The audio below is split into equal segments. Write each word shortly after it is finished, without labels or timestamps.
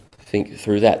think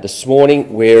through that. This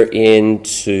morning we're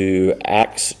into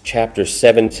Acts chapter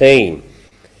 17.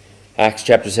 Acts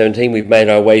chapter 17, we've made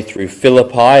our way through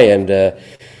Philippi and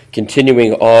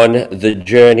continuing on the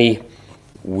journey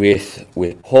with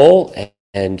Paul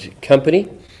and company.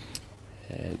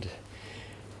 And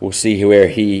we'll see where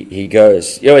he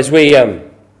goes. As we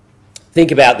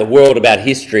think about the world, about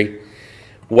history,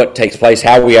 what takes place,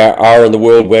 how we are in the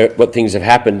world, what things have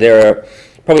happened, there are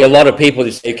probably a lot of people who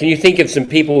say, can you think of some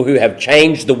people who have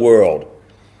changed the world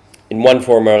in one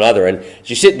form or another? And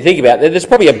as you sit and think about it, there's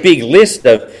probably a big list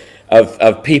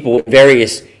of people in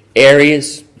various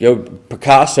areas.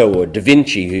 Picasso or Da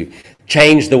Vinci, who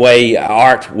changed the way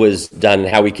art was done,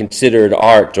 how we considered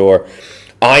art, or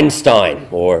Einstein,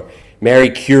 or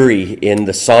Marie Curie in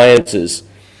the sciences,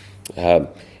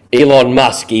 Elon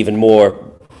Musk, even more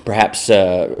perhaps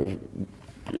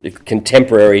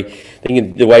contemporary,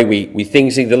 thinking the way we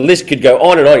think. The list could go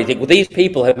on and on. You think, well, these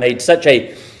people have made such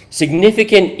a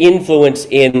significant influence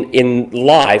in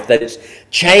life that it's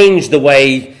changed the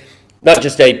way not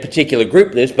just a particular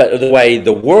group lives, but the way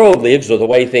the world lives or the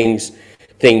way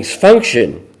things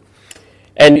function.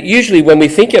 And usually when we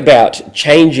think about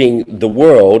changing the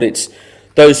world, it's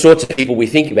those sorts of people we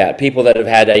think about, people that have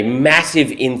had a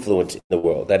massive influence in the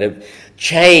world, that have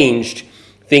changed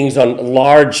things on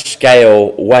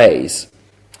large-scale ways,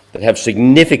 that have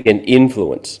significant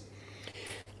influence.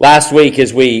 Last week,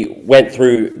 as we went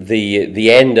through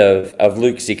the end of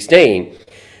Luke 16,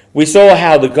 we saw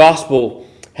how the gospel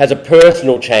has a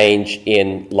personal change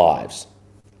in lives.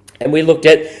 And we looked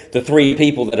at the three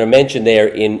people that are mentioned there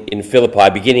in Philippi,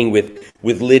 beginning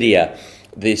with Lydia,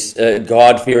 this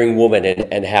God-fearing woman,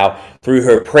 and how through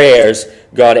her prayers,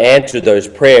 God answered those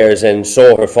prayers and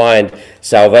saw her find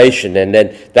salvation. And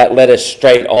then that led us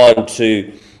straight on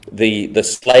to the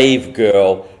slave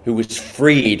girl who was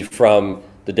freed from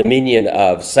the dominion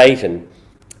of Satan,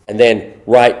 and then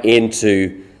right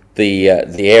into the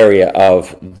area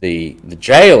of the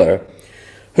jailer,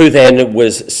 who then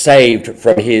was saved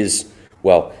from his,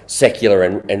 secular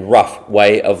and rough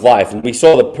way of life. And we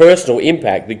saw the personal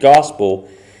impact the gospel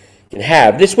can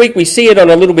have. This week we see it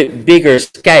on a little bit bigger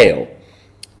scale.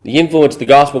 The influence the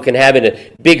gospel can have in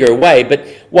a bigger way. But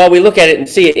while we look at it and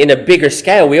see it in a bigger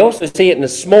scale, we also see it in a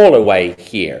smaller way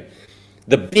here.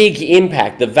 The big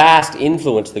impact, the vast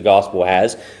influence the gospel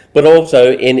has, but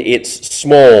also in its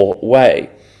small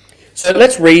way. So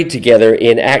let's read together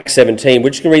in Acts 17. We're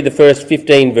just going to read the first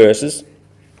 15 verses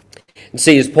and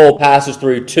see as Paul passes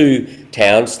through two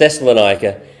towns,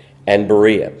 Thessalonica and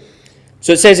Berea.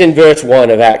 So it says in verse 1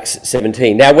 of Acts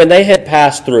 17, "Now when they had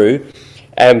passed through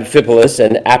Amphipolis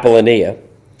and Apollonia,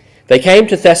 they came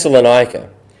to Thessalonica,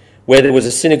 where there was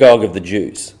a synagogue of the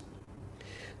Jews.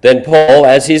 Then Paul,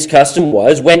 as his custom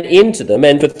was, went into them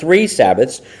and for 3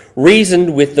 Sabbaths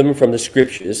reasoned with them from the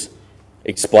Scriptures,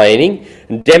 explaining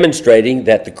and demonstrating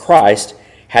that the Christ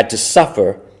had to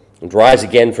suffer and rise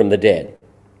again from the dead,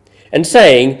 and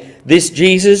saying, 'This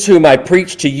Jesus whom I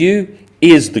preach to you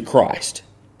is the Christ.'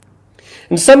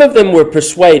 And some of them were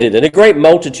persuaded, and a great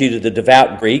multitude of the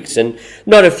devout Greeks, and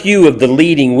not a few of the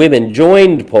leading women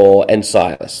joined Paul and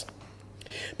Silas.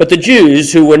 But the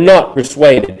Jews who were not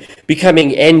persuaded,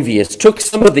 becoming envious, took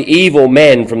some of the evil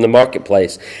men from the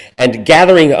marketplace, and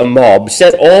gathering a mob,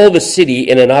 set all the city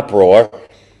in an uproar,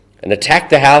 and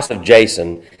attacked the house of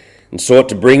Jason, and sought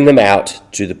to bring them out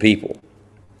to the people.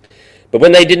 But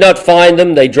when they did not find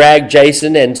them, they dragged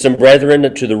Jason and some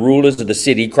brethren to the rulers of the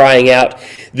city, crying out,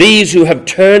 'These who have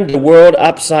turned the world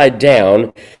upside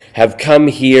down have come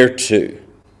here too.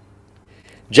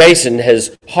 Jason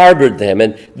has harbored them,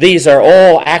 and these are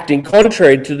all acting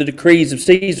contrary to the decrees of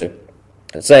Caesar,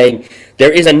 saying,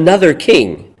 there is another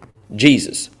king,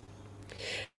 Jesus.'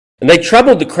 And they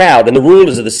troubled the crowd and the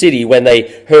rulers of the city when they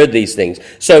heard these things.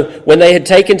 So when they had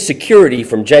taken security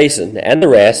from Jason and the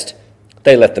rest,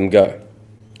 they let them go.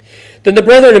 Then the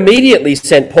brethren immediately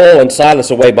sent Paul and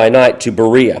Silas away by night to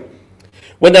Berea.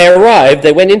 When they arrived,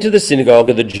 they went into the synagogue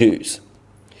of the Jews.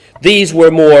 These were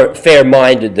more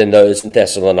fair-minded than those in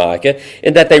Thessalonica,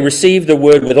 in that they received the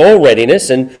word with all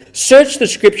readiness and searched the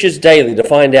Scriptures daily to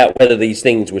find out whether these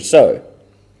things were so.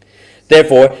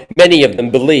 Therefore, many of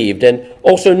them believed, and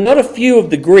also not a few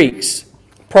of the Greeks,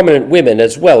 prominent women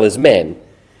as well as men.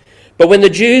 But when the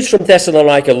Jews from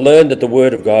Thessalonica learned that the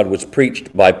word of God was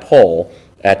preached by Paul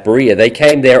at Berea, they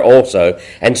came there also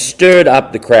and stirred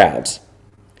up the crowds.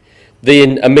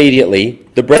 Then immediately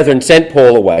the brethren sent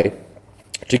Paul away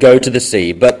to go to the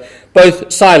sea, but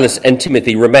both Silas and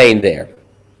Timothy remained there.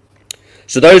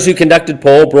 So those who conducted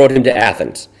Paul brought him to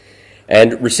Athens,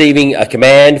 and receiving a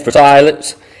command for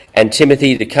Silas and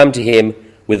Timothy to come to him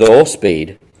with all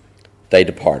speed, they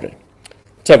departed.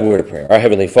 Let's have a word of prayer. Our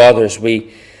Heavenly Father, as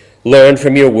we learn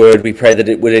from your word, we pray that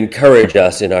it would encourage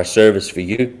us in our service for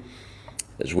you,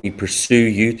 as we pursue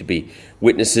you to be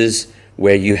witnesses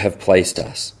where you have placed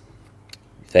us.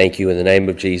 Thank you in the name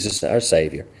of Jesus, our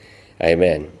Savior.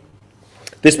 Amen.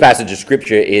 This passage of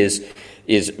Scripture is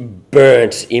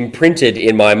burnt, imprinted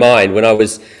in my mind. When I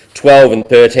was 12 and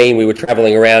 13, we were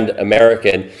traveling around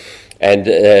America,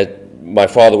 and my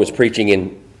father was preaching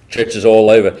in churches all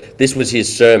over. This was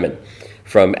his sermon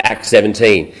from Acts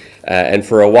 17. And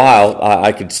for a while,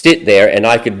 I could sit there and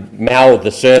I could mouth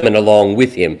the sermon along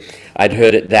with him. I'd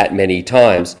heard it that many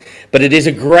times. But it is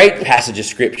a great passage of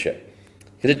Scripture,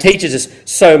 because it teaches us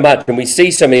so much, and we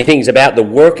see so many things about the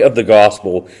work of the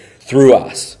gospel through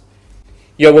us.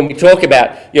 When we talk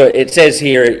about, it says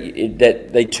here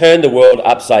that they turn the world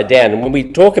upside down. And when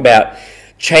we talk about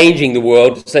changing the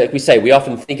world, so like we say, we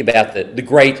often think about the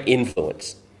great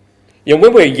influence.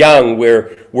 When we're young,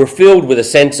 we're filled with a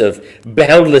sense of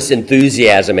boundless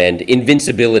enthusiasm and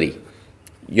invincibility.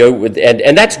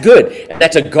 And that's good.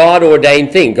 That's a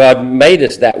God-ordained thing. God made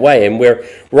us that way, and we're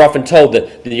often told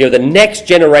that the next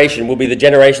generation will be the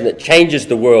generation that changes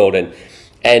the world,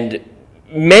 and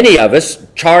many of us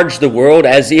charge the world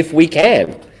as if we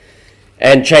can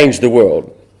and change the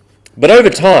world. But over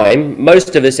time,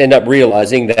 most of us end up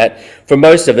realizing that for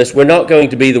most of us, we're not going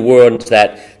to be the ones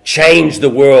that change the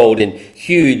world in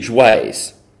huge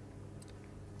ways.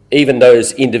 Even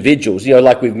those individuals,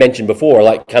 like we've mentioned before,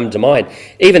 like come to mind,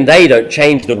 even they don't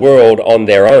change the world on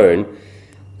their own.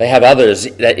 They have others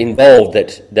that involved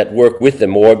that work with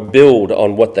them or build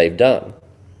on what they've done.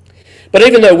 But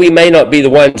even though we may not be the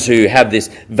ones who have this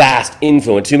vast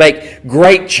influence, who make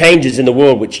great changes in the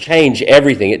world which change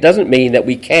everything, it doesn't mean that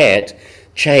we can't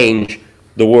change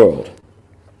the world.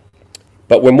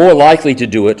 But we're more likely to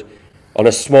do it on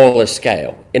a smaller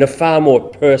scale, in a far more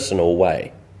personal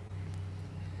way.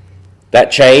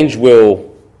 That change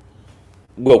will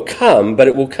come, but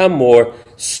it will come more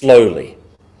slowly.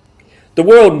 The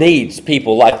world needs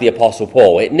people like the Apostle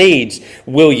Paul. It needs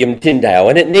William Tyndale,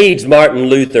 and it needs Martin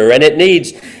Luther, and it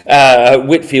needs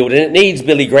Whitefield, and it needs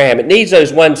Billy Graham. It needs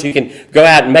those ones who can go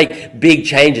out and make big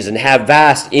changes and have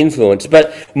vast influence.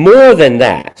 But more than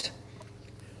that,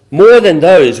 more than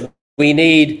those, we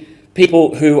need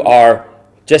people who are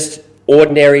just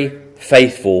ordinary,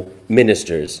 faithful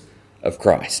ministers of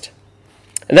Christ.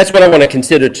 And that's what I want to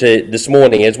consider this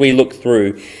morning as we look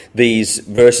through these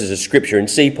verses of Scripture and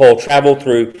see Paul travel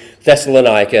through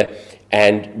Thessalonica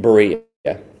and Berea.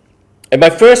 And my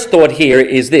first thought here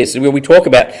is this, where we talk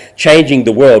about changing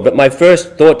the world, but my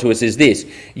first thought to us is this: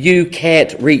 you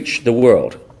can't reach the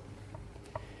world.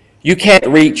 You can't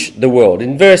reach the world.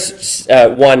 In verse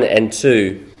 1 and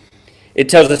 2, it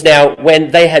tells us, now,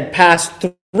 when they had passed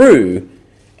through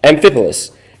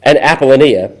Amphipolis and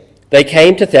Apollonia, they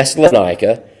came to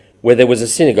Thessalonica, where there was a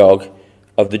synagogue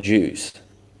of the Jews.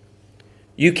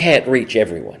 You can't reach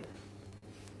everyone.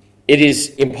 It is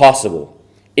impossible.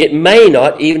 It may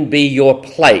not even be your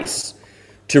place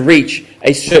to reach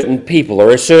a certain people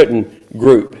or a certain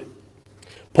group.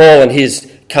 Paul and his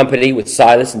company with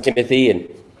Silas and Timothy and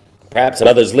perhaps some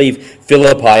others leave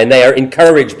Philippi, and they are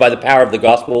encouraged by the power of the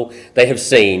gospel they have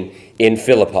seen in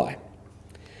Philippi.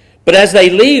 But as they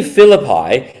leave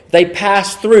Philippi, they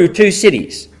pass through two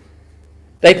cities.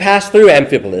 They pass through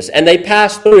Amphipolis and they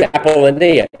pass through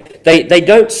Apollonia. They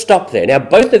don't stop there. Now,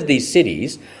 both of these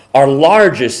cities are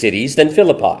larger cities than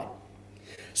Philippi.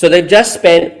 So they've just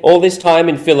spent all this time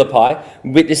in Philippi,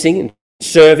 witnessing and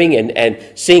serving and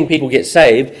seeing people get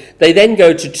saved. They then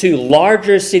go to two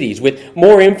larger cities with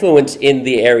more influence in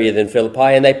the area than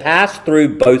Philippi, and they pass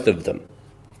through both of them.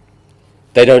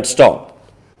 They don't stop.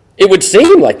 It would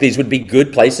seem like these would be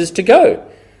good places to go.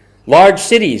 Large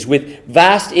cities with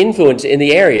vast influence in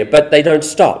the area, but they don't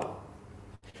stop.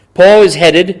 Paul is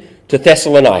headed to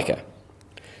Thessalonica.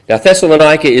 Now,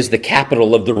 Thessalonica is the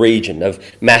capital of the region of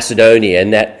Macedonia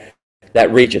and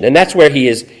that region, and that's where he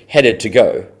is headed to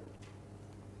go.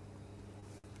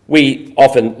 We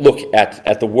often look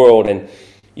at the world, and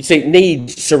you see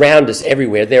needs surround us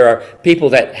everywhere. There are people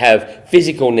that have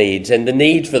physical needs and the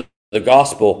need for the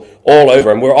gospel all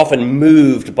over, and we're often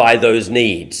moved by those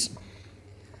needs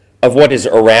of what is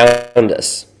around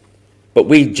us. But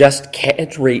we just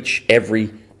can't reach every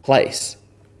place.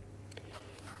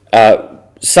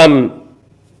 Some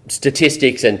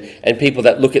statistics and people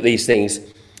that look at these things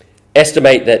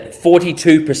estimate that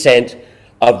 42%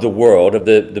 of the world, of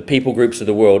the people groups of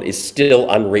the world, is still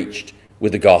unreached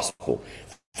with the gospel.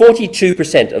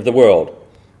 42% of the world,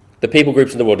 the people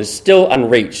groups in the world, is still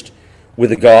unreached with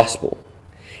the gospel.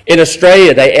 In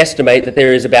Australia, they estimate that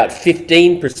there is about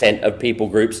 15% of people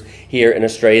groups here in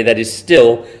Australia that is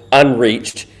still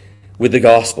unreached with the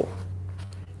gospel.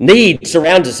 Need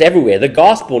surrounds us everywhere. The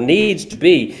gospel needs to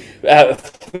be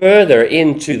further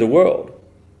into the world.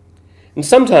 And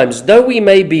sometimes, though we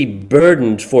may be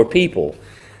burdened for people,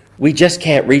 we just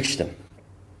can't reach them.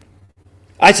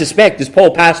 I suspect as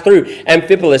Paul passed through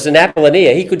Amphipolis and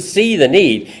Apollonia, he could see the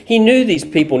need. He knew these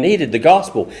people needed the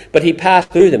gospel, but he passed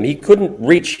through them. He couldn't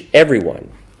reach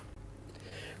everyone.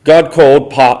 God called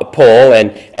Paul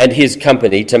and his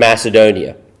company to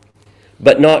Macedonia,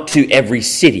 but not to every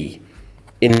city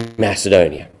in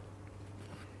Macedonia.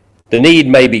 The need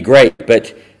may be great,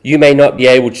 but you may not be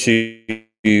able to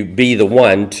be the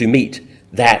one to meet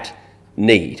that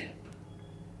need.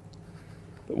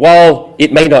 While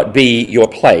it may not be your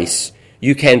place,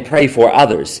 you can pray for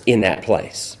others in that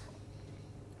place.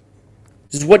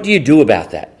 What do you do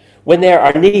about that? When there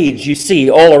are needs you see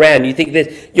all around, you think that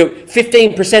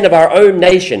 15% of our own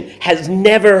nation has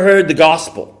never heard the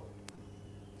gospel.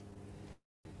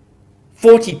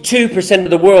 42%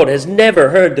 of the world has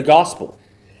never heard the gospel.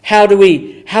 How do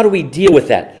we deal with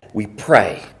that? We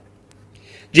pray.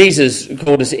 Jesus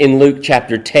called us in Luke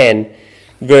chapter 10,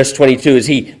 verse 22, as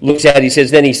he looks out, he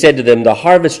says, "Then he said to them, the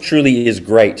harvest truly is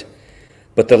great,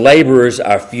 but the laborers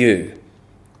are few."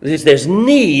 There's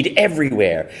need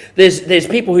everywhere. There's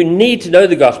people who need to know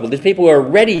the gospel. There's people who are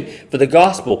ready for the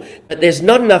gospel, but there's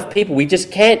not enough people. We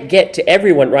just can't get to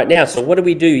everyone right now. So what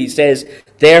do? He says,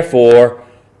 therefore,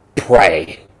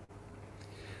 pray.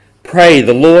 Pray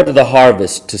the Lord of the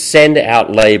harvest to send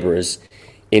out laborers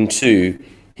into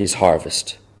his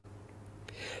harvest.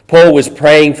 Paul was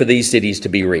praying for these cities to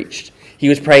be reached. He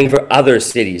was praying for other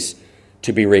cities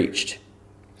to be reached.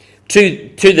 To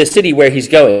the city where he's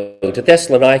going, to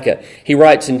Thessalonica, he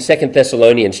writes in 2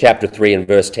 Thessalonians chapter 3 and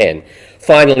verse 10,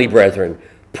 "Finally, brethren,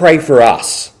 pray for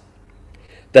us,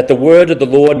 that the word of the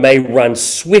Lord may run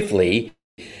swiftly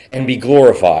and be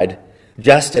glorified,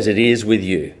 just as it is with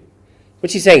you."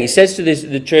 What's he saying? He says to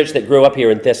the church that grew up here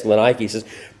in Thessalonica, he says,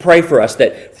 pray for us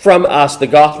that from us the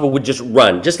gospel would just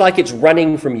run, just like it's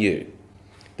running from you,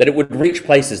 that it would reach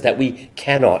places that we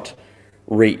cannot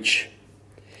reach.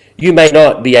 You may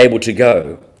not be able to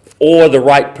go or the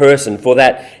right person for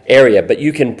that area, but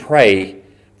you can pray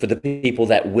for the people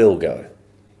that will go.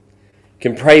 You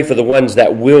can pray for the ones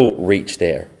that will reach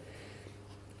there.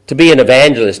 To be an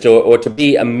evangelist or to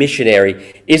be a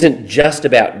missionary isn't just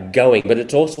about going, but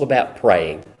it's also about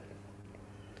praying.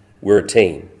 We're a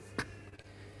team.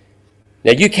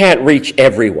 Now, you can't reach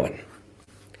everyone,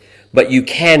 but you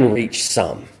can reach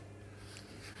some.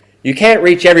 You can't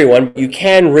reach everyone, but you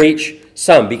can reach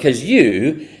some because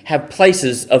you have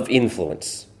places of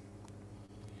influence.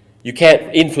 You can't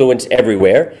influence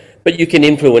everywhere, but you can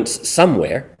influence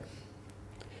somewhere.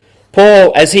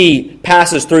 Paul, as he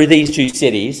passes through these two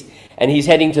cities and he's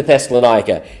heading to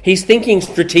Thessalonica, he's thinking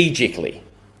strategically.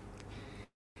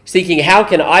 He's thinking, how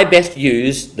can I best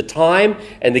use the time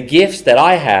and the gifts that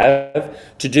I have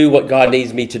to do what God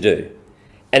needs me to do?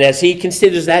 And as he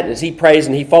considers that, and as he prays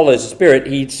and he follows the Spirit,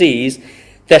 he sees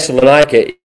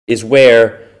Thessalonica is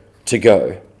where to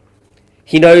go.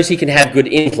 He knows he can have good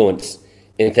influence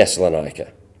in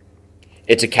Thessalonica.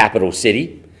 It's a capital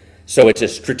city. So it's a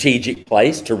strategic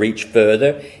place to reach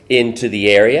further into the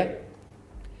area.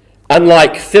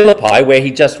 Unlike Philippi, where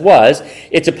he just was,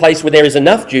 it's a place where there is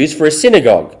enough Jews for a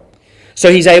synagogue.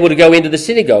 So he's able to go into the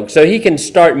synagogue. So he can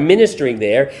start ministering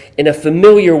there in a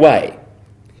familiar way,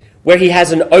 where he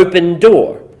has an open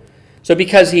door. So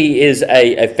because he is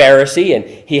a Pharisee and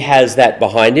he has that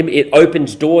behind him, it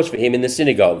opens doors for him in the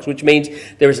synagogues, which means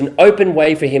there is an open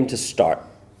way for him to start.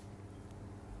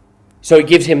 So it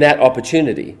gives him that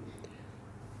opportunity.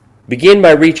 Begin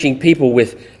by reaching people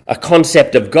with a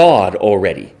concept of God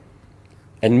already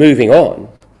and moving on.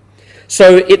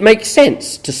 So it makes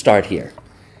sense to start here.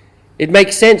 It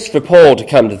makes sense for Paul to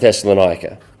come to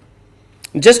Thessalonica.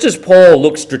 And just as Paul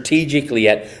looks strategically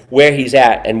at where he's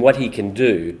at and what he can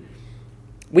do,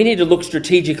 we need to look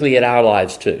strategically at our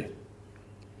lives too.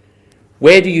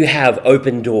 Where do you have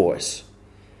open doors?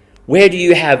 Where do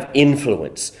you have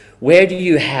influence? Where do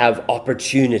you have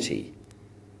opportunity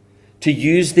to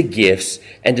use the gifts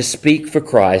and to speak for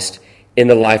Christ in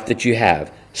the life that you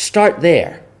have? Start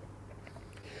there.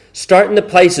 Start in the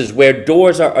places where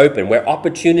doors are open, where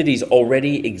opportunities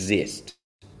already exist,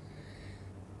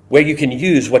 where you can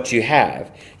use what you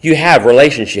have. You have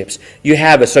relationships, you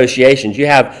have associations, you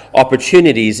have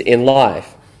opportunities in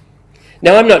life.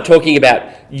 Now, I'm not talking about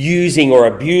using or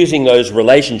abusing those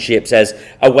relationships as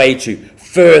a way to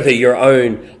further your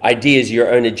own ideas,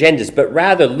 your own agendas, but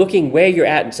rather looking where you're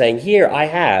at and saying, here I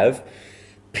have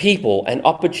people and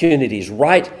opportunities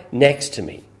right next to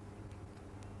me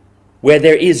where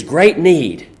there is great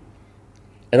need,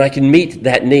 and I can meet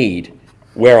that need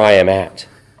where I am at.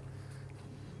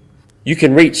 You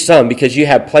can reach some because you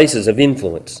have places of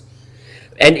influence.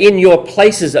 And in your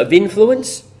places of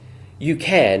influence, you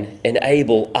can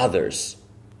enable others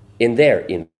in their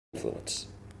influence.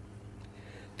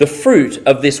 The fruit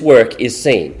of this work is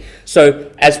seen.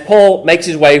 So as Paul makes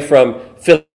his way from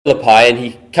Philippi and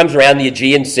he comes around the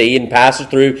Aegean Sea and passes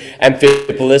through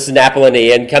Amphipolis and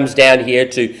Apollonia and comes down here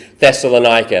to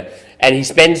Thessalonica, and he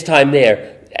spends time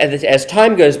there, and as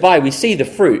time goes by, we see the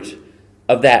fruit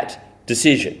of that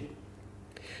decision.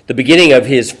 The beginning of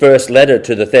his first letter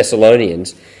to the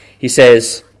Thessalonians, he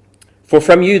says, "For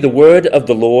from you the word of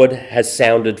the Lord has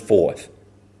sounded forth,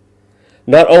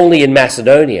 not only in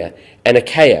Macedonia and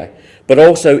Achaia, but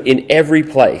also in every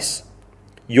place.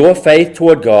 Your faith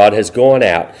toward God has gone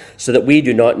out so that we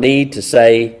do not need to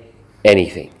say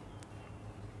anything."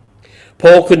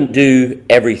 Paul couldn't do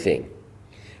everything,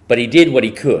 but he did what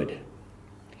he could.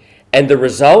 And the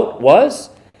result was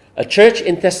a church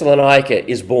in Thessalonica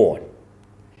is born.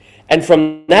 And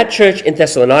from that church in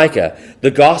Thessalonica,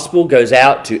 the gospel goes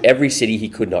out to every city he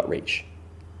could not reach.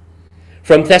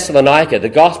 From Thessalonica, the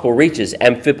gospel reaches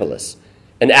Amphipolis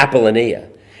and Apollonia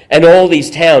and all these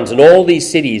towns and all these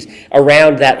cities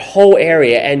around that whole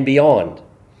area and beyond.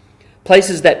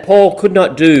 Places that Paul could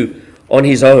not do on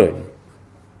his own.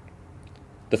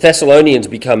 The Thessalonians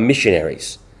become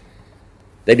missionaries.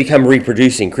 They become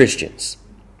reproducing Christians.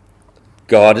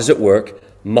 God is at work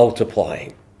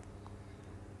multiplying.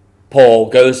 Paul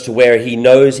goes to where he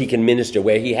knows he can minister,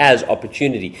 where he has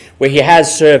opportunity, where he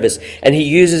has service, and he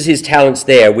uses his talents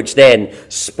there, which then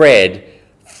spread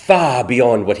far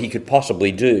beyond what he could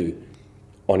possibly do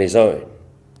on his own.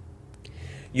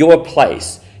 Your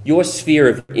place, your sphere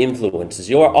of influences,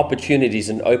 your opportunities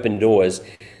and open doors,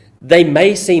 they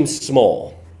may seem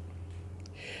small.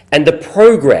 And the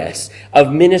progress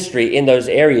of ministry in those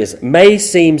areas may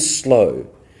seem slow,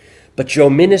 but your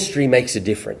ministry makes a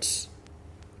difference.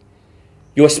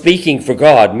 Your speaking for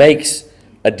God makes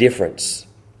a difference.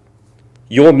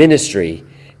 Your ministry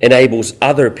enables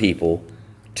other people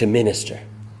to minister,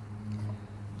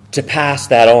 to pass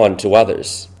that on to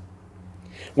others.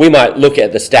 We might look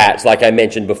at the stats, like I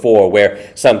mentioned before, where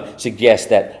some suggest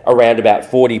that around about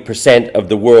 40% of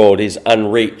the world is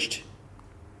unreached.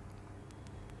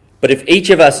 But if each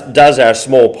of us does our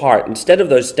small part, instead of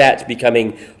those stats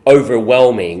becoming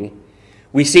overwhelming,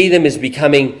 we see them as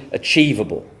becoming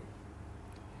achievable.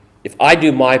 If I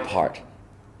do my part,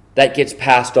 that gets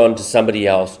passed on to somebody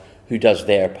else who does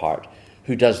their part,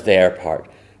 who does their part,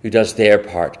 who does their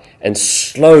part, and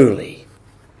slowly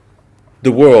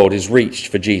the world is reached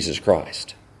for Jesus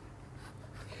Christ.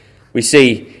 We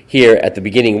see here at the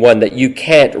beginning, one, that you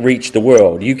can't reach the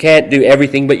world. You can't do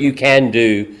everything, but you can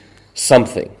do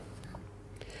something.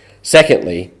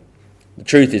 Secondly, the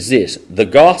truth is this: the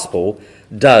gospel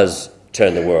does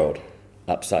turn the world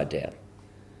upside down.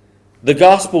 The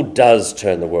gospel does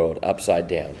turn the world upside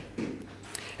down.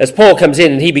 As Paul comes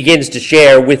in and he begins to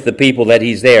share with the people that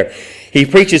he's there, he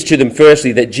preaches to them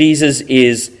firstly that Jesus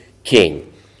is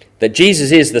King, that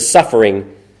Jesus is the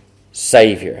suffering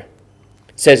Savior.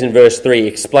 It says in verse 3,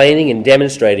 explaining and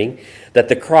demonstrating that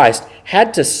the Christ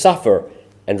had to suffer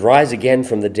and rise again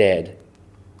from the dead,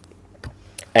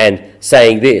 and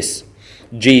saying this: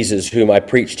 Jesus, whom I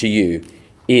preach to you,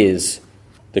 is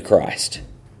the Christ.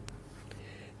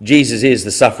 Jesus is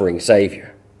the suffering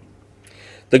Savior.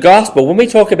 The gospel, when we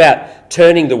talk about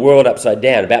turning the world upside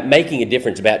down, about making a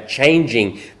difference, about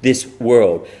changing this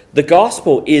world, the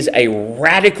gospel is a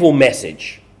radical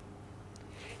message.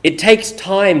 It takes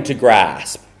time to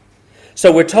grasp.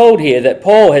 So we're told here that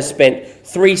Paul has spent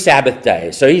 3 Sabbath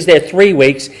days. So he's there 3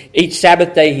 weeks. Each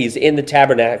Sabbath day he's in the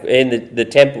tabernacle, in the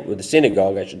temple, or the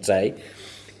synagogue, I should say,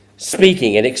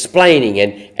 speaking and explaining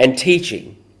and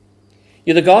teaching.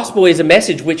 You know, the gospel is a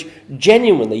message which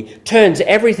genuinely turns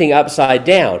everything upside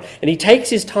down, and he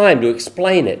takes his time to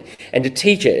explain it and to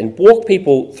teach it and walk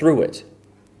people through it.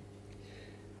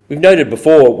 We've noted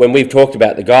before when we've talked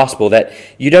about the gospel that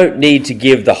you don't need to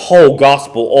give the whole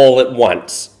gospel all at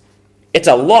once. It's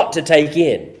a lot to take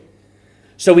in.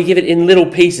 So we give it in little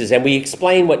pieces, and we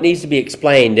explain what needs to be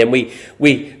explained, and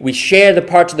we share the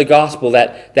parts of the gospel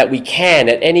that we can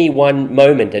at any one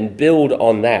moment and build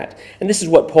on that. And this is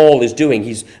what Paul is doing.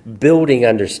 He's building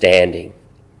understanding.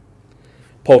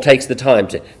 Paul takes the time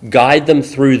to guide them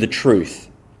through the truth.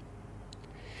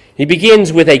 He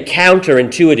begins with a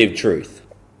counterintuitive truth,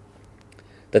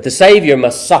 that the Savior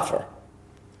must suffer,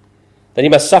 that he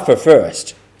must suffer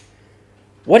first.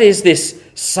 What is this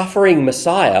suffering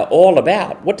Messiah all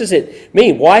about? What does it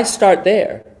mean? Why start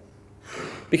there?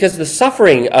 Because the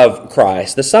suffering of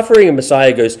Christ, the suffering of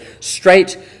Messiah, goes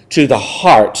straight to the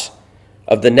heart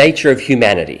of the nature of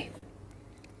humanity.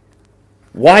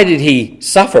 Why did he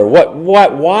suffer?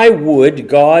 Why would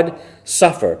God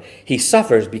suffer? He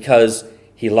suffers because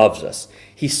he loves us.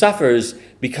 He suffers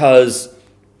because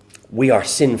we are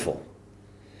sinful.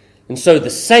 And so the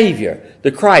Savior,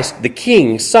 the Christ, the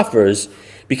King, suffers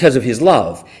because of his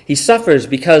love. He suffers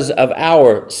because of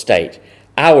our state,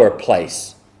 our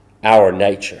place, our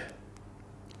nature.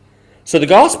 So the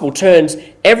gospel turns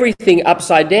everything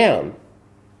upside down.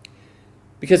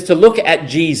 Because to look at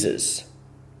Jesus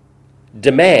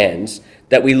demands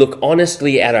that we look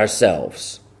honestly at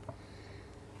ourselves,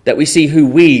 that we see who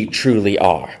we truly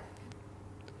are.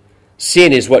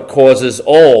 Sin is what causes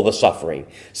all the suffering.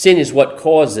 Sin is what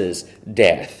causes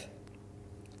death.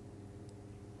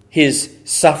 His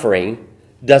suffering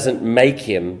doesn't make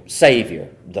him Savior,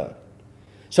 though.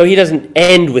 So he doesn't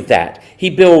end with that. He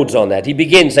builds on that. He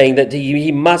begins saying that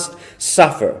he must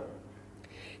suffer.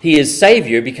 He is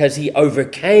Savior because he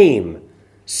overcame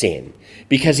sin,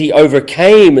 because he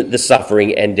overcame the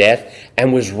suffering and death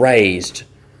and was raised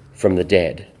from the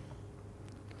dead.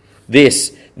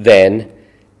 This, then,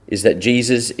 is that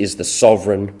Jesus is the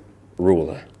sovereign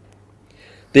ruler.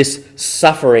 This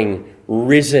suffering,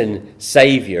 risen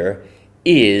Savior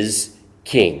is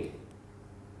King.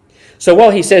 So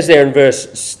while he says there in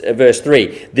verse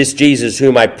 3, this Jesus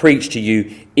whom I preach to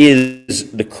you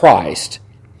is the Christ.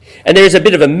 And there's a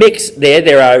bit of a mix there.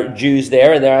 There are Jews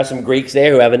there and there are some Greeks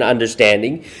there who have an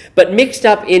understanding. But mixed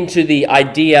up into the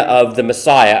idea of the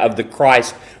Messiah, of the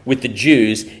Christ with the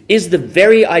Jews, is the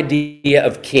very idea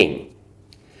of king.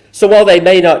 So while they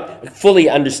may not fully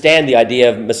understand the idea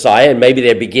of Messiah, and maybe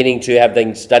they're beginning to have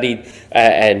things studied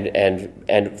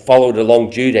and followed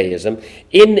along Judaism,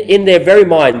 in their very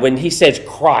mind, when he says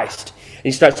Christ, and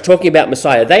he starts talking about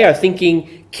Messiah, they are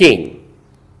thinking king.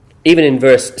 Even in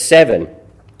verse 7,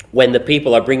 when the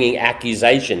people are bringing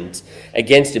accusations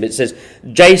against him, it says,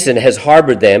 Jason has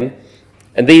harbored them,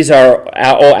 and these are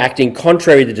all acting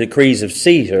contrary to the decrees of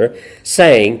Caesar,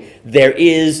 saying, there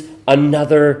is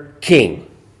another king.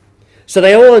 So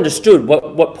they all understood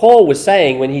what Paul was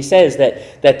saying when he says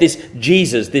that this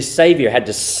Jesus, this Savior, had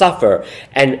to suffer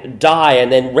and die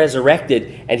and then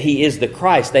resurrected, and he is the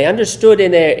Christ. They understood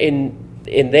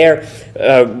in their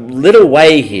little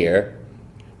way here,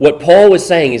 what Paul was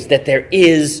saying is that there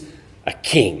is a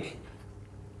king,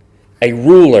 a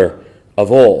ruler of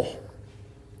all.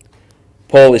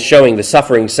 Paul is showing the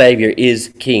suffering Savior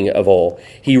is king of all.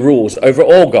 He rules over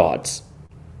all gods.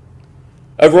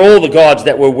 Over all the gods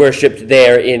that were worshipped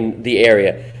there in the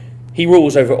area. He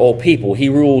rules over all people. He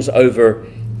rules over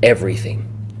everything.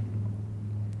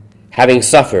 Having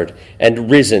suffered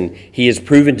and risen, he is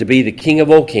proven to be the King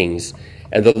of all kings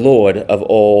and the Lord of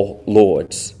all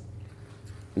lords.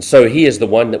 And so he is the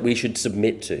one that we should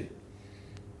submit to.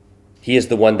 He is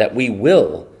the one that we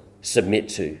will submit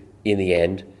to in the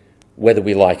end, whether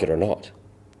we like it or not.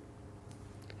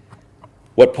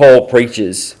 What Paul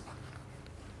preaches,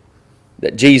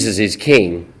 that Jesus is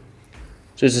king,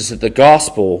 shows us that the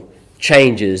gospel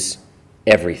changes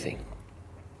everything.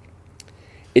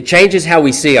 It changes how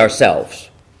we see ourselves.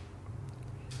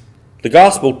 The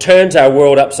gospel turns our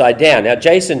world upside down. Now,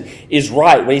 Jason is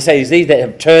right when he says these that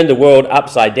have turned the world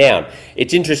upside down.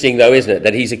 It's interesting, though, isn't it,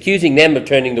 that he's accusing them of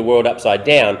turning the world upside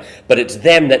down, but it's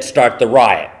them that start the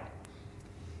riot.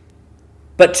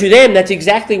 But to them, that's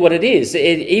exactly what it is.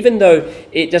 Even though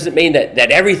it doesn't mean that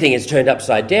everything is turned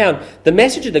upside down, the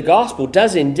message of the gospel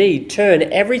does indeed turn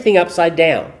everything upside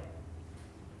down.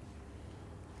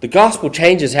 The gospel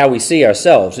changes how we see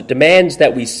ourselves. It demands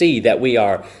that we see that we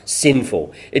are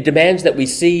sinful. It demands that we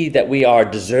see that we are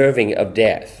deserving of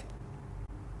death.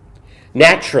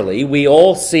 Naturally, we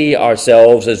all see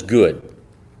ourselves as good.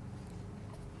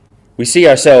 We see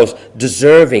ourselves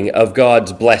deserving of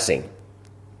God's blessing.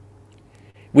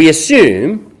 We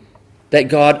assume that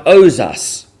God owes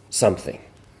us something.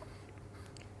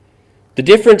 The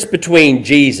difference between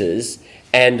Jesus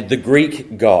and the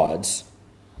Greek gods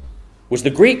was the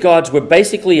Greek gods were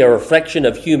basically a reflection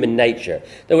of human nature.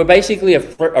 They were basically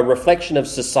a reflection of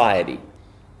society.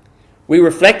 We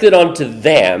reflected onto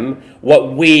them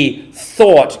what we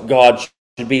thought God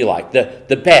should be like,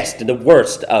 the best and the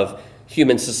worst of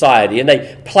human society. And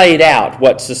they played out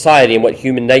what society and what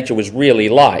human nature was really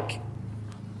like.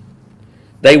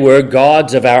 They were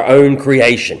gods of our own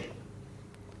creation.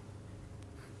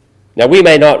 Now, we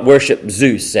may not worship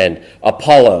Zeus and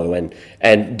Apollo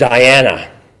and Diana,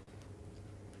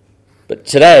 but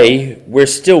today we're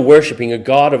still worshiping a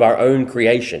god of our own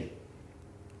creation.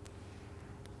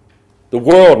 The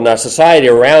world and our society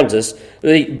around us,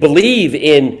 they believe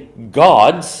in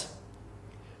gods,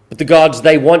 but the gods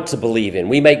they want to believe in.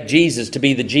 We make Jesus to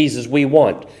be the Jesus we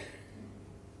want.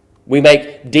 We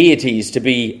make deities to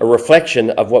be a reflection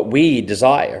of what we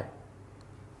desire.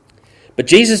 But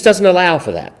Jesus doesn't allow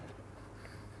for that.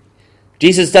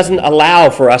 Jesus doesn't allow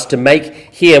for us to make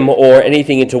him or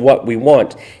anything into what we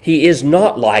want. He is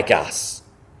not like us.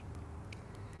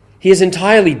 He is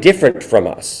entirely different from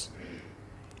us.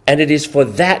 And it is for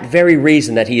that very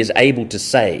reason that he is able to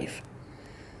save.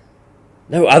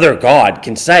 No other God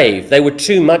can save. They were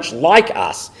too much like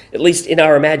us, at least in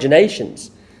our imaginations.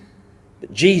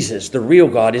 But Jesus, the real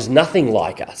God, is nothing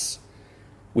like us,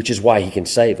 which is why he can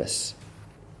save us.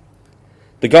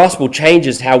 The gospel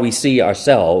changes how we see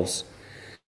ourselves.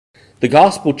 The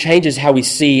gospel changes how we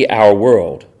see our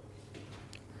world.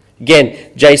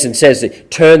 Again, Jason says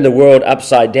that turn the world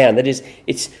upside down. That is,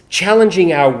 it's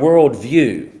challenging our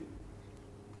worldview.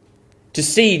 To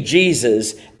see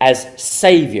Jesus as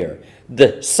Savior,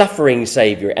 the suffering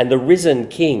Savior and the risen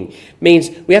King, means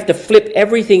we have to flip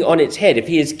everything on its head. If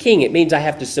he is King, it means I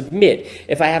have to submit.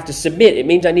 If I have to submit, it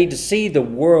means I need to see the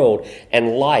world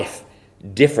and life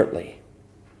differently.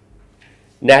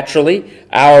 Naturally,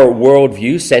 our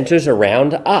worldview centers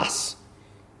around us.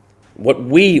 What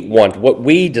we want, what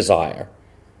we desire.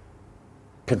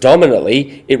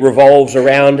 Predominantly, it revolves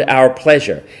around our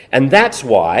pleasure. And that's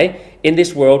why, in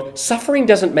this world, suffering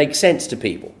doesn't make sense to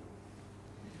people.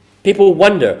 People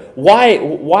wonder,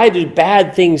 why do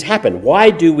bad things happen?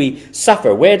 Why do we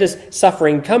suffer? Where does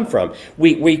suffering come from?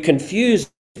 We confuse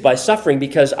by suffering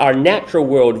because our natural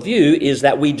worldview is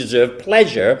that we deserve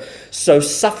pleasure, so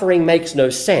suffering makes no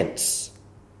sense.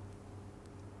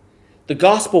 The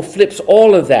gospel flips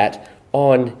all of that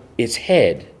on its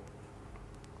head.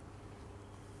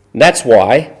 And that's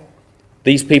why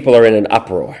these people are in an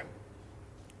uproar.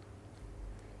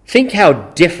 Think how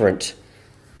different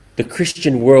the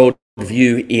Christian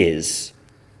worldview is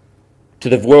to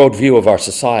the worldview of our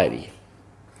society.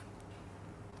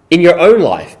 In your own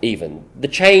life, even, the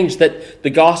change that the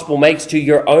gospel makes to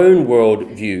your own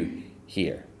worldview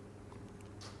here.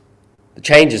 The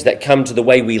changes that come to the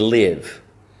way we live.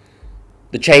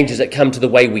 The changes that come to the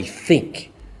way we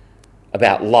think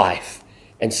about life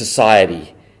and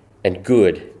society and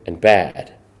good and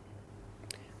bad.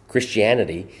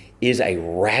 Christianity is a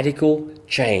radical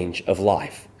change of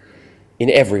life in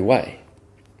every way.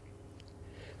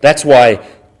 That's why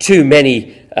too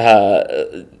many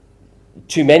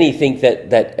think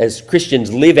that as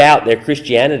Christians live out their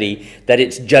Christianity, that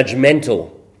it's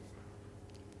judgmental.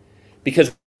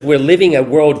 Because we're living a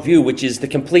worldview which is the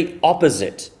complete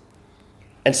opposite.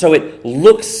 And so it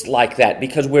looks like that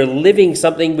because we're living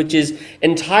something which is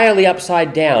entirely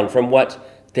upside down from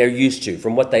what they're used to,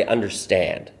 from what they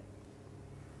understand.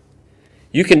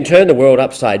 You can turn the world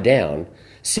upside down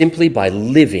simply by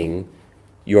living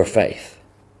your faith.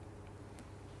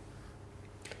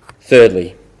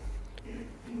 Thirdly,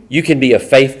 you can be a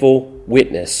faithful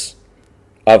witness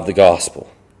of the gospel.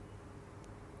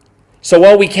 So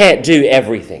while we can't do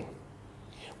everything,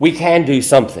 we can do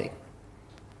something.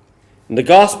 And the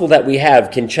gospel that we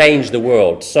have can change the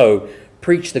world. So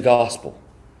preach the gospel.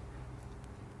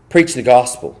 Preach the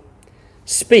gospel.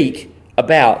 Speak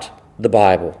about the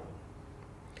Bible.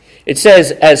 It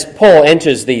says, as Paul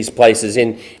enters these places,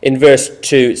 in verse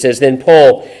 2, it says, Then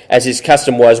Paul, as his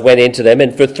custom was, went into them,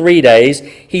 and for 3 days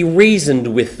he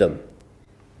reasoned with them.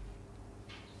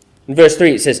 In verse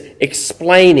 3 it says,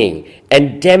 explaining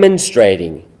and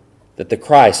demonstrating that the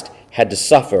Christ had to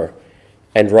suffer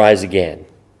and rise again.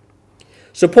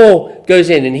 So Paul goes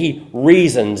in and he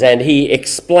reasons and he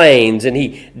explains and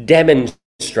he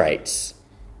demonstrates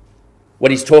what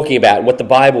he's talking about and what the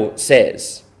Bible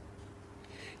says.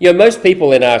 You know, most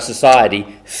people in our society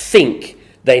think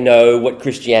they know what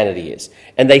Christianity is,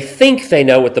 and they think they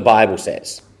know what the Bible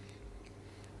says.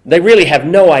 They really have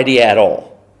no idea at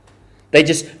all. They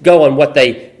just go on what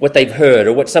they've heard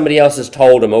or what somebody else has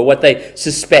told them or what they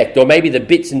suspect, or maybe the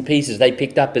bits and pieces they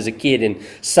picked up as a kid in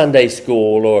Sunday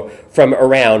school or from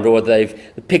around, or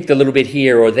they've picked a little bit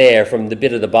here or there from the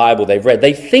bit of the Bible they've read.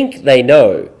 They think they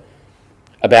know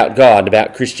about God,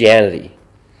 about Christianity,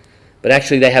 but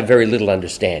actually they have very little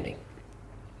understanding.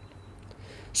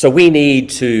 So we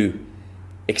need to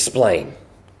explain.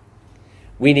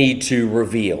 We need to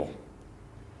reveal.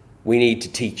 We need to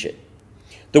teach it.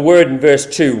 The word in verse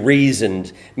 2,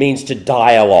 reasoned, means to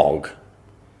dialogue.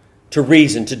 To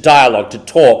reason, to dialogue, to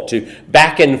talk, to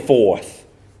back and forth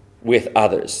with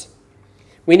others.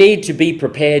 We need to be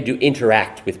prepared to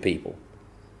interact with people.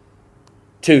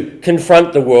 to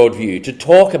confront the worldview, to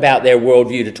talk about their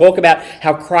worldview, to talk about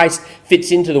how Christ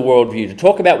fits into the worldview, to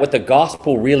talk about what the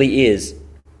gospel really is. It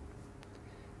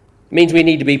means we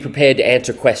need to be prepared to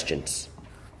answer questions.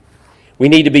 We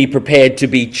need to be prepared to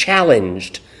be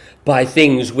challenged by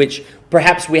things which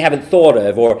perhaps we haven't thought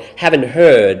of or haven't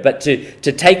heard, but to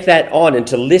take that on and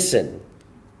to listen.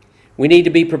 We need to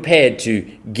be prepared to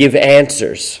give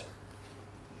answers.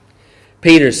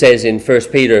 Peter says in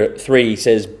 1 Peter 3, he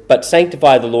says, "But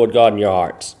sanctify the Lord God in your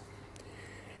hearts,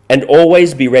 and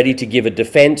always be ready to give a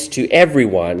defense to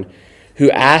everyone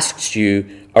who asks you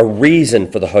a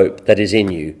reason for the hope that is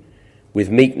in you,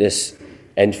 with meekness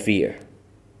and fear."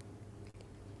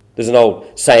 There's an old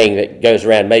saying that goes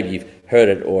around, maybe you've heard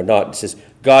it or not. It says,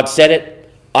 "God said it,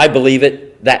 I believe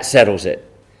it, that settles it."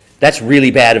 That's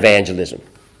really bad evangelism.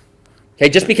 Okay,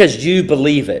 just because you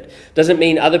believe it doesn't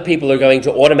mean other people are going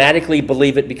to automatically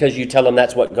believe it because you tell them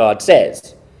that's what God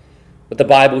says, what the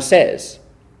Bible says.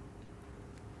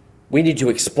 We need to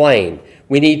explain.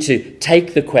 We need to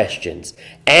take the questions,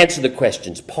 answer the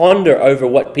questions, ponder over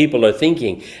what people are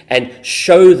thinking, and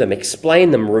show them, explain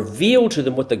them, reveal to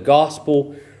them what the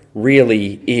gospel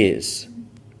really is.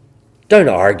 Don't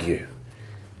argue.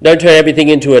 Don't turn everything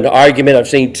into an argument. I've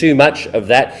seen too much of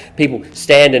that. People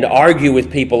stand and argue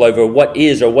with people over what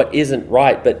is or what isn't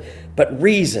right, but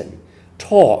reason,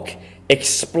 talk,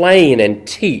 explain and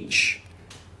teach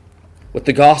what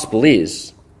the gospel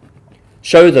is.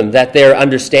 Show them that their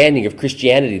understanding of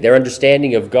Christianity, their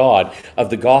understanding of God,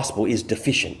 of the gospel is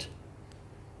deficient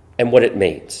and what it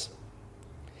means.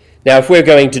 Now, if we're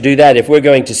going to do that, if we're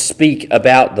going to speak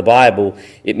about the Bible,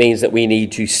 it means that we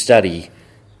need to study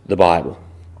the Bible,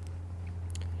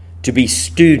 to be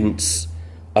students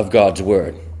of God's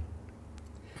word.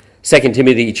 2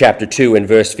 Timothy chapter 2 and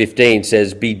verse 15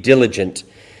 says, "Be diligent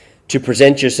to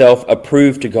present yourself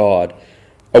approved to God,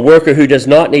 a worker who does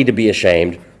not need to be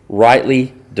ashamed,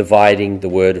 rightly dividing the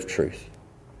word of truth."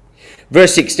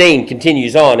 Verse 16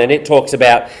 continues on, and it talks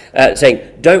about saying,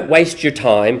 don't waste your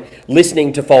time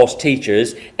listening to false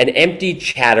teachers and empty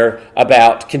chatter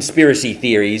about conspiracy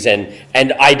theories and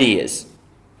ideas.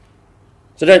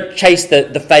 So don't chase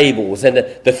the fables and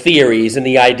the theories and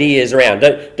the ideas around.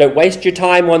 Don't waste your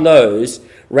time on those.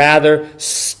 Rather,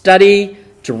 study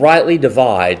to rightly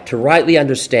divide, to rightly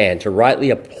understand, to rightly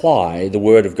apply the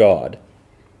word of God.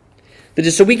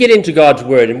 So we get into God's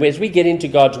word, and as we get into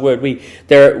God's word, we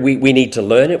need to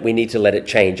learn it, we need to let it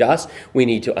change us, we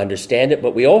need to understand it,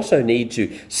 but we also need to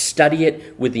study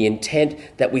it with the intent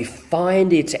that we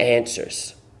find its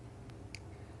answers,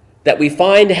 that we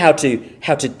find how to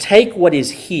take what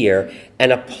is here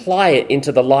and apply it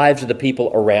into the lives of the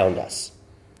people around us.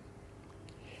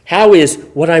 How is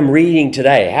what I'm reading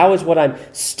today, how is what I'm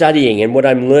studying and what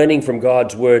I'm learning from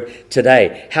God's word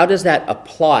today, how does that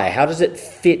apply? How does it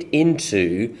fit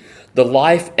into the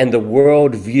life and the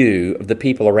world view of the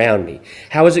people around me?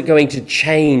 How is it going to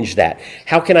change that?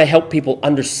 How can I help people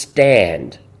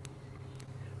understand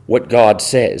what God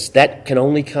says? That can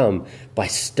only come by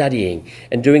studying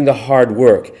and doing the hard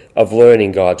work of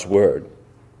learning God's word.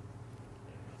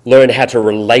 Learn how to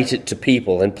relate it to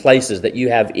people and places that you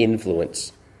have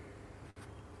influence.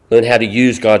 Learn how to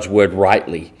use God's word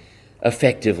rightly,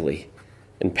 effectively,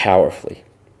 and powerfully.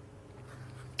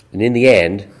 And in the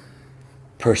end,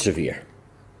 persevere.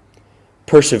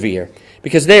 Persevere,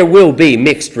 because there will be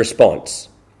mixed response.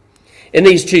 In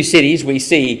these two cities, we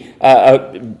see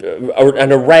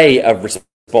an array of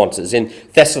responses. In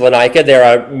Thessalonica, there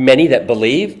are many that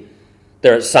believe.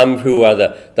 There are some who are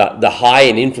the high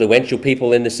and influential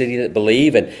people in the city that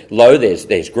believe, and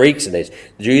there's Greeks and there's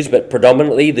Jews, but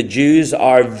predominantly the Jews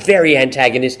are very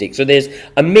antagonistic. So there's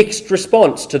a mixed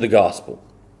response to the gospel.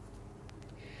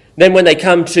 Then when they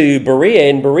come to Berea,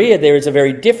 in Berea there is a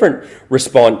very different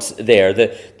response there.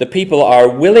 The people are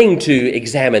willing to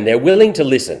examine, they're willing to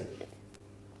listen.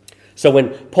 So when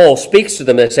Paul speaks to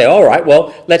them, they say, all right,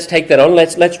 well, let's take that on.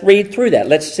 Let's read through that.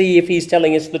 Let's see if he's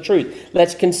telling us the truth.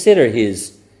 Let's consider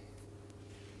his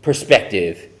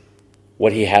perspective,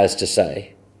 what he has to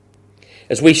say.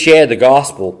 As we share the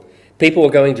gospel, people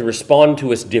are going to respond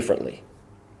to us differently.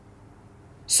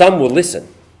 Some will listen.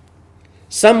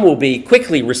 Some will be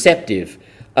quickly receptive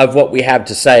of what we have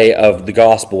to say of the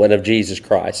gospel and of Jesus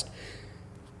Christ.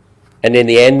 And in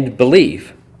the end,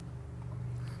 believe.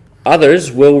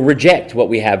 Others will reject what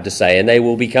we have to say, and they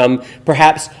will become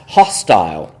perhaps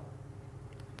hostile.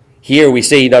 Here we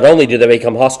see not only do they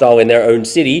become hostile in their own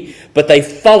city, but they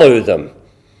follow them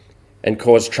and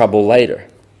cause trouble later.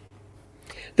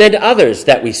 Then others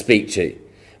that we speak to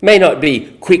may not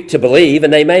be quick to believe,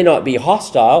 and they may not be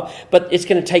hostile, but it's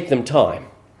going to take them time.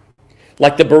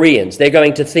 Like the Bereans, they're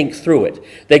going to think through it.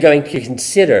 They're going to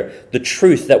consider the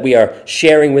truth that we are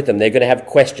sharing with them. They're going to have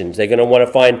questions. They're going to want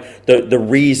to find the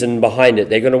reason behind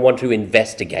it. They're going to want to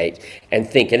investigate and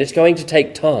think. And it's going to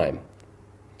take time.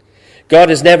 God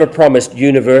has never promised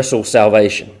universal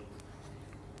salvation.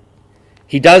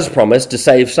 He does promise to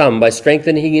save some by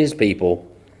strengthening his people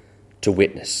to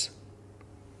witness.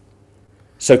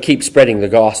 So keep spreading the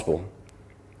gospel.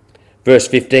 Verse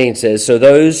 15 says, "So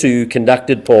those who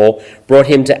conducted Paul brought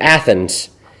him to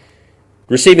Athens.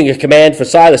 Receiving a command for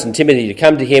Silas and Timothy to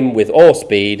come to him with all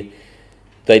speed,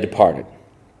 they departed."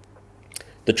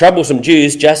 The troublesome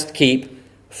Jews just keep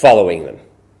following them.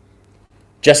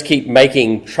 Just keep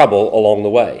making trouble along the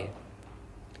way.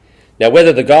 Now,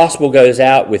 whether the gospel goes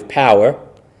out with power,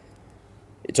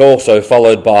 it's also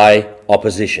followed by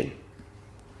opposition.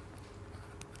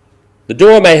 The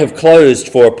door may have closed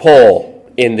for Paul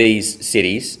in these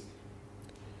cities,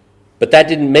 but that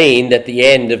didn't mean that the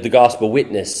end of the gospel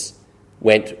witness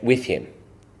went with him.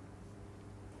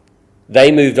 They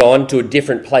moved on to a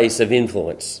different place of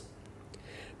influence,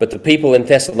 but the people in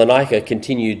Thessalonica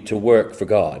continued to work for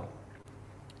God.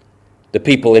 The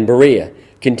people in Berea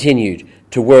continued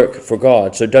to work for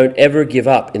God, so don't ever give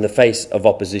up in the face of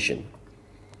opposition.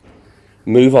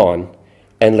 Move on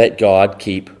and let God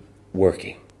keep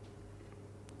working.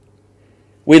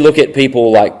 We look at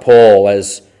people like Paul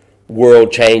as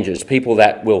world changers, people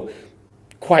that will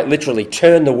quite literally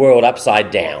turn the world upside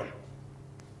down.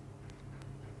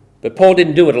 But Paul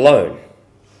didn't do it alone.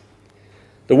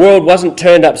 The world wasn't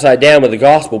turned upside down with the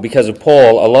gospel because of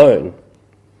Paul alone.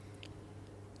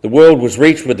 The world was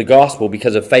reached with the gospel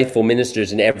because of faithful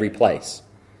ministers in every place.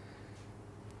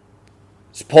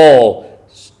 So Paul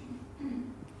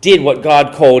did what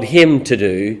God called him to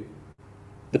do.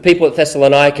 The people at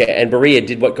Thessalonica and Berea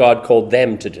did what God called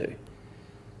them to do.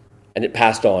 And it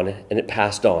passed on, and it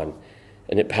passed on,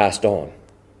 and it passed on.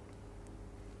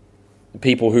 The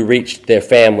people who reached their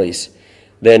families,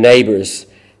 their neighbors,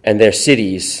 and their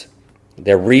cities,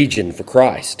 their region for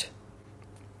Christ.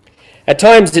 At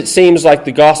times it seems like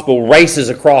the gospel races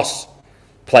across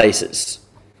places.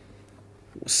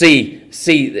 See,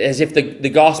 as if the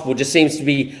gospel just seems to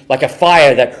be like a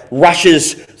fire that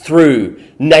rushes through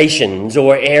nations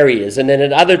or areas, and then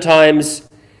at other times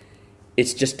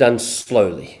it's just done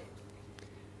slowly,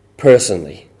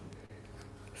 personally,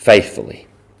 faithfully.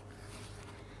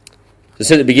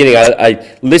 So at the beginning, I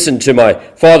listened to my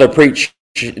father preach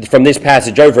from this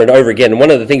passage over and over again, and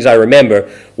one of the things I remember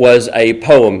was a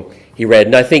poem he read,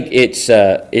 and I think it's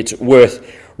worth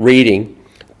reading.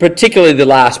 Particularly the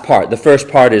last part. The first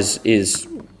part is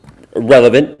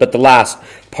relevant, but the last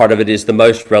part of it is the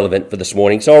most relevant for this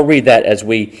morning. So I'll read that as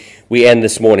we end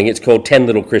this morning. It's called 10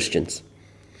 Little Christians.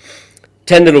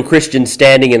 10 little Christians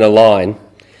standing in a line.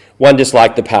 One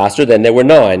disliked the pastor, then there were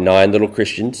 9. 9 little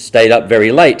Christians stayed up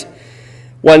very late.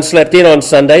 One slept in on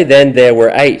Sunday, then there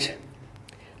were 8.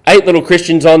 8 little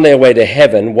Christians on their way to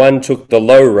heaven. One took the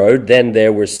low road, then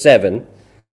there were 7.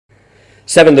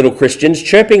 7 little Christians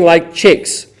chirping like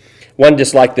chicks. One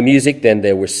disliked the music, then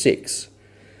there were 6.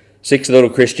 6 little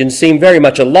Christians seemed very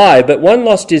much alive, but one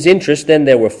lost his interest, then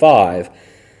there were 5.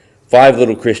 5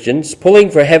 little Christians pulling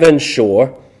for heaven's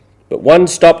shore, but one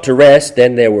stopped to rest,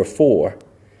 then there were 4.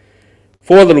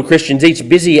 4 little Christians, each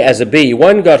busy as a bee.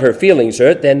 One got her feelings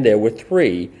hurt, then there were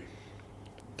 3.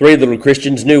 3 little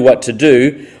Christians knew what to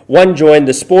do. One joined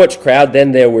the sports crowd,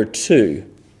 then there were 2.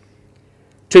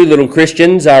 2 little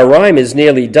Christians, our rhyme is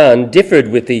nearly done, differed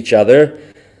with each other,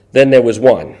 then there was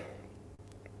 1.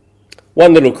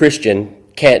 1 little Christian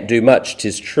can't do much,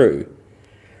 'tis true.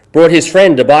 Brought his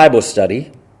friend to Bible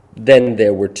study, then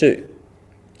there were 2.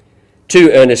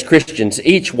 2 earnest Christians,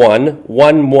 each one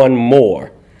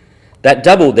more. That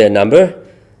doubled their number,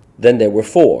 then there were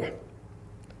 4.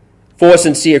 4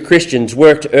 sincere Christians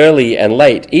worked early and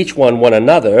late, each one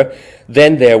another,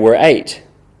 then there were 8.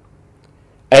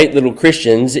 8 little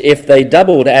Christians, if they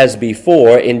doubled as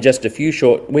before in just a few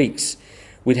short weeks,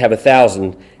 we'd have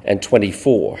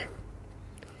 1,024.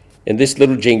 In this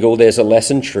little jingle, there's a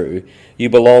lesson true. You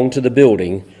belong to the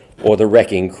building or the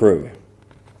wrecking crew.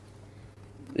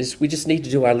 We just need to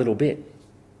do our little bit.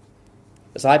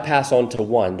 As I pass on to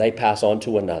one, they pass on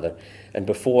to another. And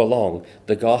before long,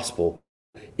 the gospel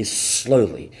is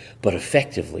slowly but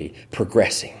effectively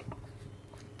progressing.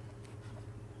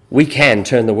 We can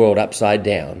turn the world upside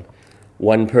down,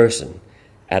 one person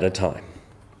at a time.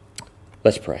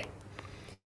 Let's pray.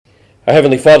 Our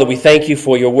Heavenly Father, we thank you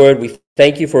for your word. We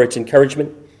thank you for its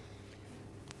encouragement.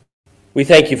 We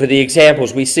thank you for the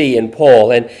examples we see in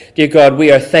Paul. And dear God,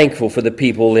 we are thankful for the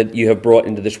people that you have brought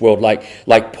into this world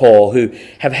like Paul, who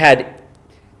have had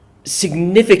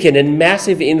significant and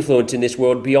massive influence in this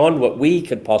world beyond what we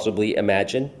could possibly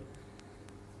imagine.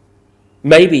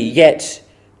 Maybe yet,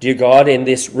 dear God, in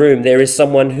this room there is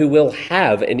someone who will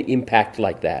have an impact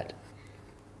like that.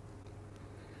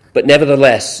 But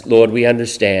nevertheless, Lord, we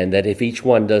understand that if each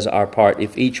one does our part,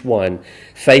 if each one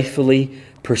faithfully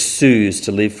pursues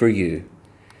to live for you,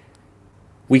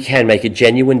 we can make a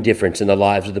genuine difference in the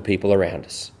lives of the people around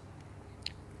us.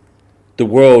 The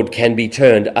world can be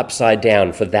turned upside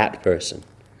down for that person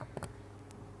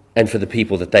and for the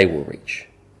people that they will reach.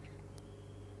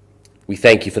 We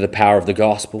thank you for the power of the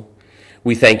gospel.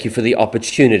 We thank you for the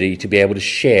opportunity to be able to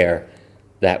share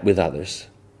that with others.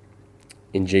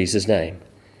 In Jesus' name,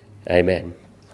 amen.